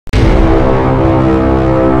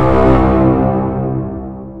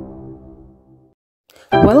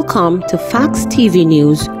Welcome to Facts TV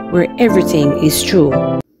News, where everything is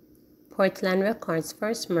true. Portland records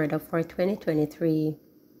first murder for 2023.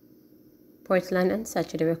 Portland on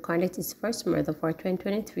Saturday recorded its first murder for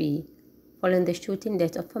 2023, following the shooting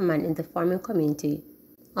death of a man in the farming community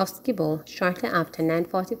of Skibble shortly after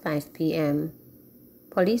 9:45 p.m.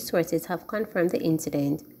 Police sources have confirmed the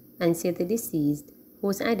incident and say the deceased,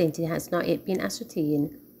 whose identity has not yet been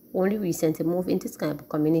ascertained, only recently moved into Skibble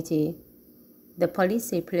community. The police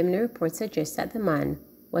say preliminary reports suggest that the man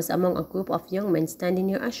was among a group of young men standing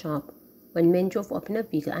near a shop when men drove up in a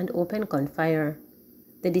vehicle and opened gunfire.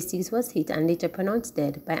 The deceased was hit and later pronounced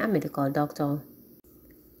dead by a medical doctor.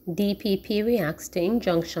 DPP reacts to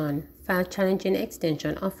injunction filed challenging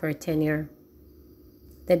extension of her tenure.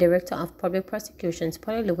 The Director of Public Prosecutions,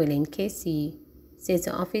 Paula Llewellyn, KC, says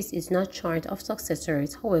the office is not short of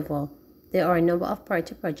successors. However, there are a number of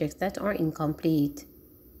priority projects that are incomplete.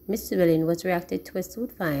 Ms. Llewellyn was reacted to a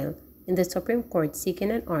suit filed in the Supreme Court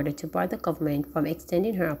seeking an order to bar the government from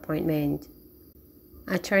extending her appointment.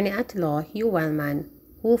 Attorney at law Hugh Wildman,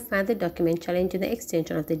 who filed the document challenging the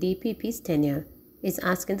extension of the DPP's tenure, is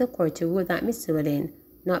asking the court to rule that Ms. Llewellyn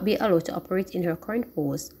not be allowed to operate in her current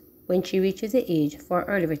post when she reaches the age for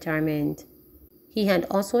early retirement. He had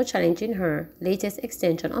also challenged her latest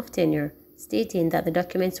extension of tenure, stating that the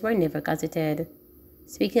documents were never gazetted.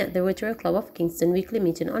 Speaking at the Rotary Club of Kingston weekly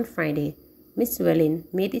meeting on Friday, Ms. Llewellyn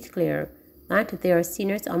made it clear that there are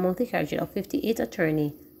seniors among the cadre of 58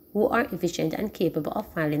 attorneys who are efficient and capable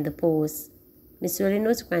of filing the post. Ms. Llewellyn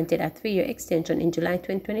was granted a 3-year extension in July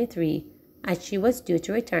 2023, as she was due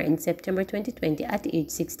to retire in September 2020 at age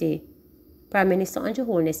 60. Prime Minister Andrew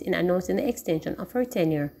Holness, in announcing the extension of her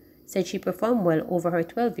tenure, said she performed well over her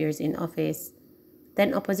 12 years in office.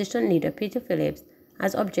 Then opposition leader Peter Phillips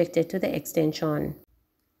has objected to the extension.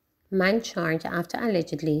 Man charged after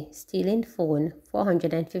allegedly stealing phone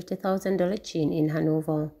 $450,000 chain in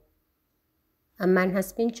Hanover. A man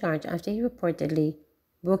has been charged after he reportedly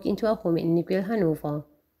broke into a home in Negril, Hanover,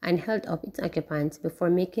 and held up its occupants before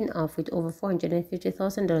making off with over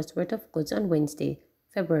 $450,000 worth of goods on Wednesday,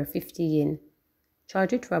 February 15.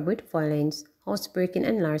 Charged with robbery with violence, housebreaking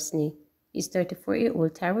and larceny is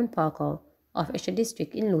 34-year-old Tyrone Parker of Esher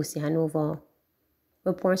District in Lucy, Hanover.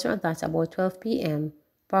 Reports are that about 12 p.m.,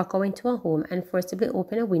 Parker went to a home and forcibly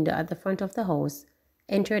opened a window at the front of the house,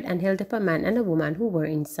 entered and held up a man and a woman who were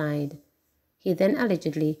inside. He then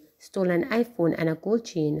allegedly stole an iPhone and a gold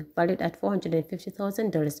chain valued at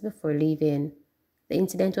 $450,000 before leaving. The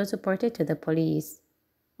incident was reported to the police.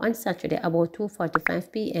 On Saturday, about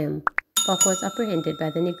 2:45 p.m., Parker was apprehended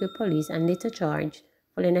by the Negril police and later charged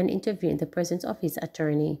following an interview in the presence of his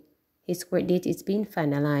attorney. His court date is being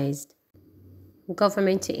finalized.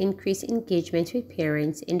 Government to increase engagement with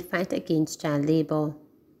parents in fight against child labor.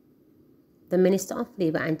 The Minister of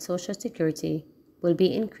Labor and Social Security will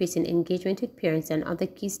be increasing engagement with parents and other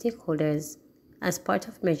key stakeholders as part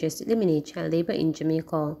of measures to eliminate child labor in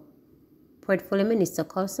Jamaica. Portfolio Minister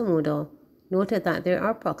Carl Samudo noted that there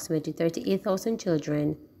are approximately 38,000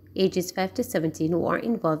 children ages 5 to 17 who are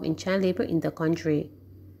involved in child labor in the country.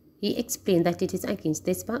 He explained that it is against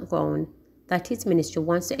this background that his ministry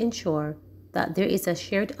wants to ensure that there is a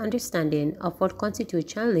shared understanding of what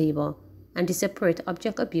constitutes child labor and to separate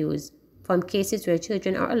object abuse from cases where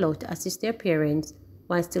children are allowed to assist their parents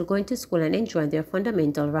while still going to school and enjoying their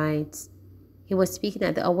fundamental rights. He was speaking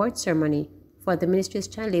at the award ceremony for the ministry's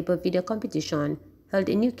child labor video competition held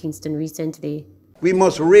in New Kingston recently. We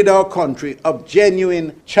must rid our country of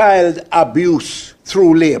genuine child abuse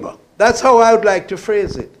through labor. That's how I would like to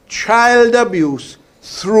phrase it. Child abuse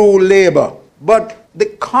through labor. But the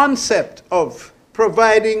concept of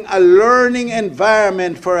providing a learning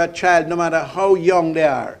environment for a child, no matter how young they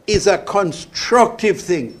are, is a constructive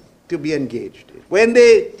thing to be engaged in. When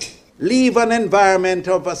they leave an environment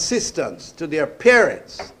of assistance to their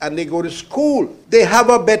parents and they go to school, they have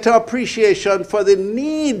a better appreciation for the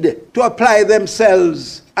need to apply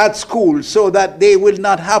themselves at school so that they will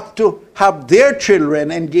not have to have their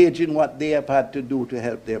children engage in what they have had to do to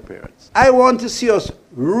help their parents. I want to see us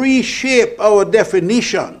reshape our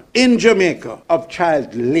definition in Jamaica of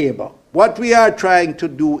child labor. What we are trying to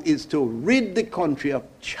do is to rid the country of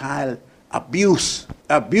child abuse.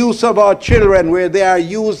 Abuse of our children where they are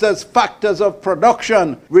used as factors of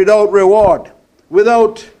production without reward,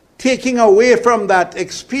 without taking away from that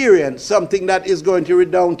experience something that is going to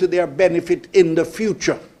redound to their benefit in the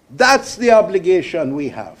future. That's the obligation we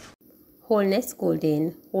have. Holness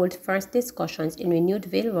Golden hold first discussions in renewed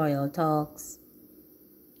Vale Royal talks.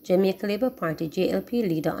 Jamaica Labour Party JLP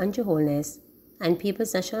leader Andrew Holness and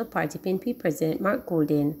People's National Party PNP President Mark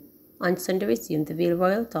Golden on Sunday resumed the Ville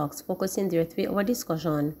Royal talks, focusing their 3-hour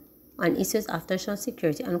discussion on issues of national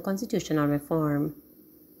security and constitutional reform.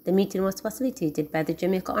 The meeting was facilitated by the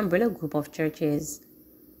Jamaica Umbrella Group of Churches.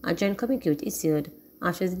 A joint communique issued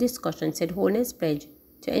after the discussion said Holiness pledged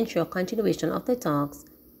to ensure continuation of the talks,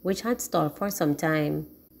 which had stalled for some time.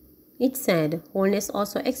 It said Holiness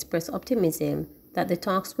also expressed optimism that the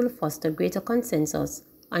talks will foster greater consensus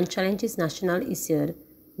on challenges nationally issued,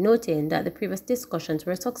 noting that the previous discussions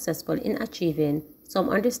were successful in achieving some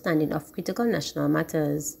understanding of critical national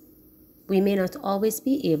matters. We may not always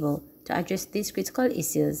be able to address these critical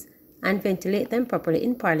issues and ventilate them properly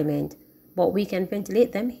in Parliament, but we can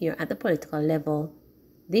ventilate them here at the political level.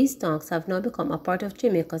 These talks have now become a part of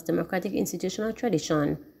Jamaica's democratic institutional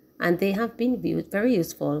tradition, and they have been viewed very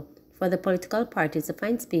useful for the political parties to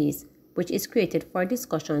find space which is created for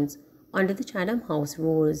discussions under the Chatham House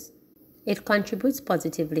rules. It contributes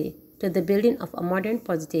positively to the building of a modern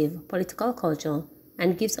positive political culture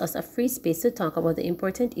and gives us a free space to talk about the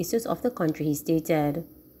important issues of the country, he stated.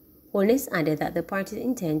 Holiness added that the parties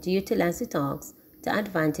intend to utilize the talks to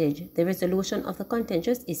advantage the resolution of the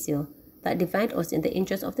contentious issue that divide us in the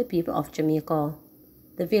interest of the people of Jamaica.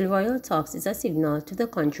 The Ville Royal talks is a signal to the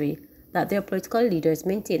country that their political leaders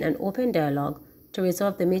maintain an open dialogue to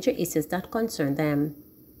resolve the major issues that concern them.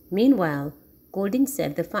 Meanwhile, Golding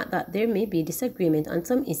said the fact that there may be disagreement on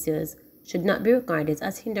some issues should not be regarded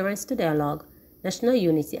as hindrance to dialogue, national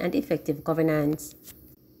unity, and effective governance.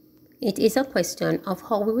 It is a question of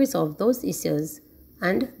how we resolve those issues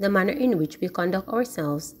and the manner in which we conduct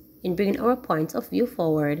ourselves in bringing our points of view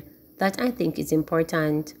forward that I think is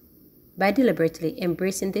important. By deliberately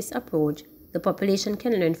embracing this approach, the population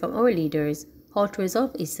can learn from our leaders how to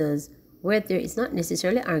resolve issues where there is not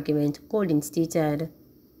necessarily argument, Golding stated.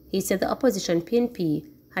 He said the opposition PNP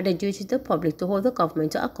had a duty to the public to hold the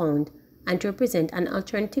government to account and to represent an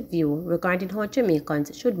alternative view regarding how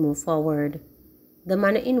Jamaicans should move forward. The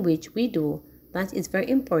manner in which we do that is very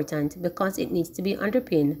important because it needs to be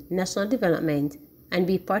underpin national development and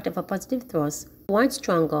be part of a positive thrust towards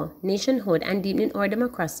stronger nationhood and deepening our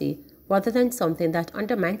democracy rather than something that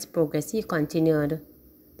undermines progress, he continued.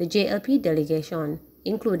 The JLP delegation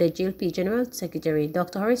included JLP General Secretary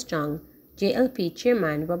Dr. Horace Chang, JLP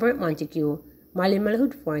Chairman Robert Montague, Marlon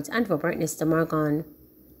Malahud-Fort, and Robert Nesta Morgan.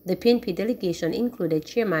 The PNP delegation included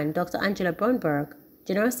Chairman Dr. Angela Brownberg,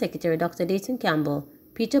 General Secretary Dr. Dayton Campbell,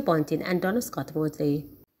 Peter Bunting, and Donna Scott Motley.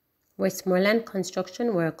 Westmoreland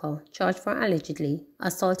construction worker charged for allegedly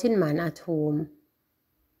assaulting man at home.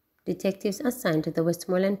 Detectives assigned to the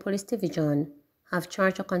Westmoreland Police Division have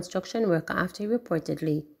charged a construction worker after he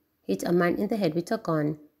reportedly hit a man in the head with a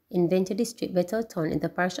gun in Venture District, Betheltown in the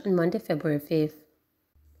parish on Monday, February 5th.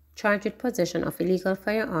 Charged with possession of illegal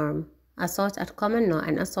firearm, assault at common law,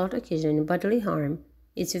 and assault occasioning bodily harm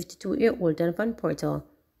is 52-year-old Donovan Porter,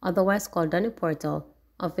 otherwise called Donny Porter,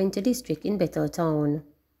 of Venture District in Betheltown.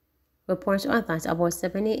 Reports are that about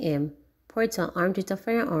 7 a.m., Porter, armed with a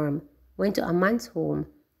firearm, went to a man's home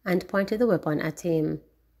and pointed the weapon at him.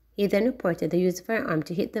 He then reported the use of the firearm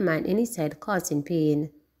to hit the man in his head, causing pain.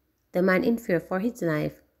 The man, in fear for his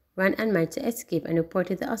life, ran and managed to escape and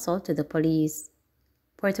reported the assault to the police.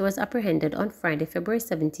 Porter was apprehended on Friday, February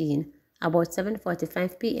 17, about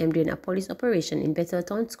 7:45 p.m. during a police operation in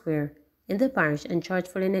Betheltown Square in the parish and charged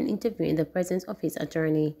for an interview in the presence of his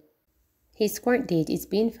attorney. His court date is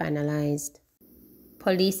being finalized.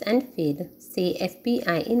 Police and FID say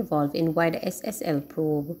FBI involved in wider SSL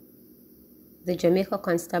probe. The Jamaica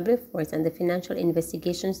Constabulary Force and the Financial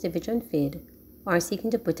Investigations Division FID are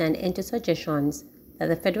seeking to put an end to suggestions that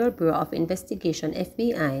the Federal Bureau of Investigation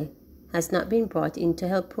FBI has not been brought in to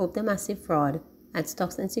help probe the massive fraud at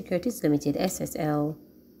Stocks and Securities Limited (SSL).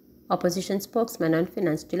 Opposition spokesman on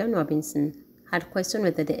finance Dylan Robinson had questioned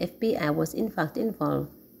whether the FBI was in fact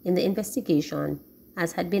involved in the investigation,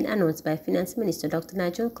 as had been announced by Finance Minister Dr.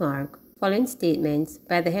 Nigel Clark, following statements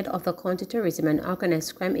by the head of the Counterterrorism and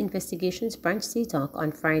Organized Crime Investigations Branch CTOC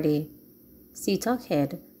on Friday. CTOC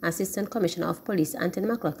head, Assistant Commissioner of Police Anthony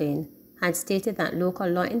McLaughlin, had stated that local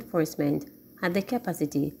law enforcement had the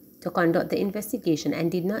capacity to conduct the investigation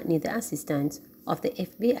and did not need the assistance of the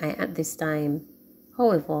FBI at this time.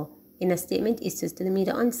 However, in a statement issued to the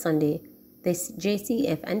media on Sunday, the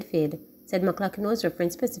JCF and FID said McLaughlin was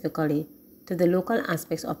referring specifically to the local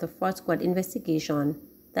aspects of the fraud squad investigation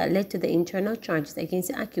that led to the internal charges against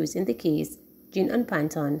the accused in the case, Jean and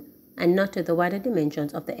Panton, and not to the wider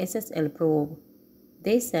dimensions of the SSL probe.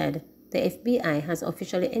 They said the FBI has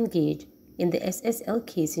officially engaged in the SSL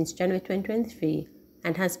case since January 2023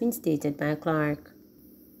 and has been stated by Clark.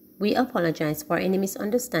 We apologize for any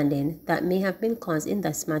misunderstanding that may have been caused in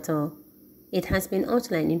this matter. It has been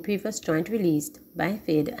outlined in previous joint released by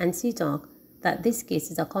FID and CTOC that this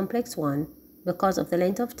case is a complex one because of the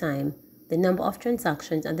length of time, the number of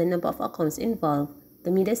transactions, and the number of accounts involved,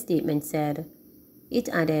 the media statement said. It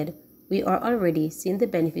added, "We are already seeing the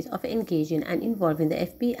benefit of engaging and involving the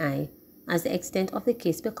FBI as the extent of the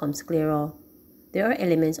case becomes clearer. There are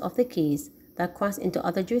elements of the case that cross into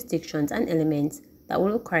other jurisdictions and elements that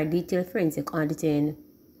will require detailed forensic auditing."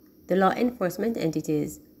 The law enforcement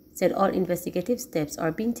entities said all investigative steps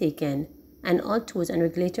are being taken and all tools and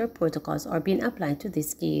regulatory protocols are being applied to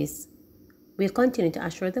this case. We continue to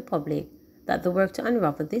assure the public that the work to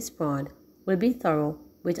unravel this fraud will be thorough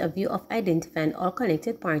with a view of identifying all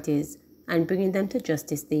connected parties and bringing them to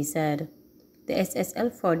justice, they said. The SSL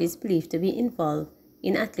fraud is believed to be involved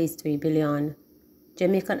in at least $3 billion.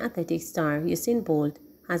 Jamaican athletics star Usain Bolt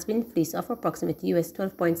has been fleeced of approximately US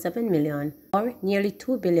 $12.7 million or nearly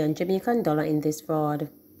 $2 billion Jamaican dollar in this fraud.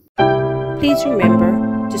 Please remember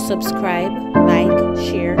to subscribe, like,